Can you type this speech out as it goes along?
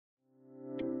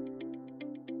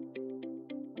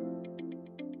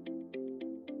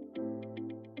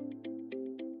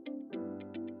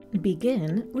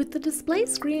Begin with the display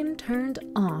screen turned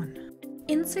on.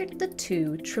 Insert the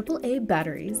two AAA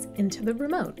batteries into the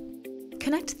remote.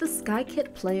 Connect the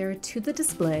Skykit player to the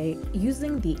display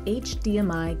using the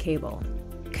HDMI cable.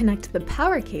 Connect the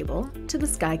power cable to the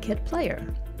Skykit player.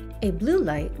 A blue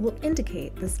light will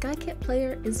indicate the Skykit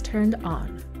player is turned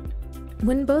on.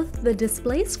 When both the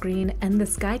display screen and the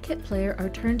Skykit player are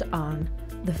turned on,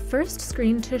 the first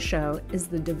screen to show is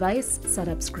the device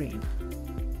setup screen.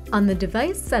 On the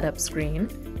device setup screen,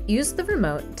 use the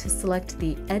remote to select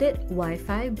the Edit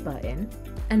Wi-Fi button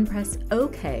and press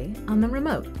OK on the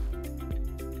remote.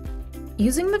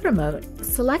 Using the remote,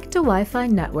 select a Wi-Fi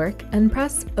network and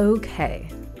press OK.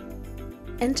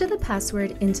 Enter the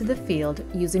password into the field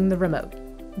using the remote.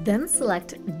 Then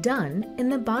select Done in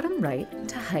the bottom right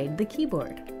to hide the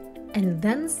keyboard. And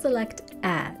then select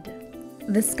Add.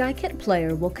 The Skykit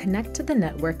player will connect to the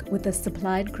network with the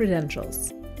supplied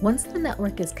credentials. Once the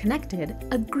network is connected,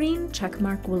 a green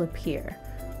checkmark will appear,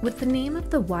 with the name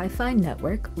of the Wi-Fi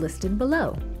network listed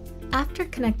below. After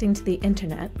connecting to the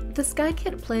internet, the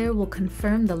Skykit player will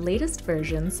confirm the latest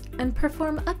versions and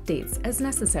perform updates as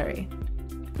necessary.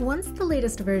 Once the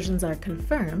latest versions are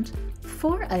confirmed,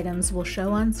 4 items will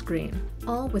show on screen,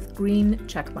 all with green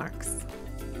checkmarks.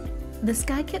 The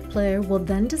Skykit player will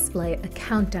then display a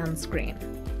countdown screen,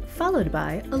 followed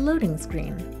by a loading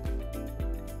screen.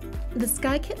 The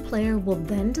Skykit player will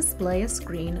then display a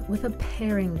screen with a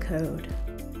pairing code.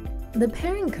 The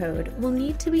pairing code will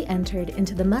need to be entered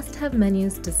into the must-have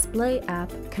menu's Display App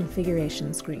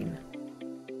configuration screen.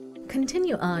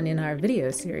 Continue on in our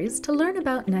video series to learn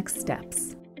about next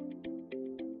steps.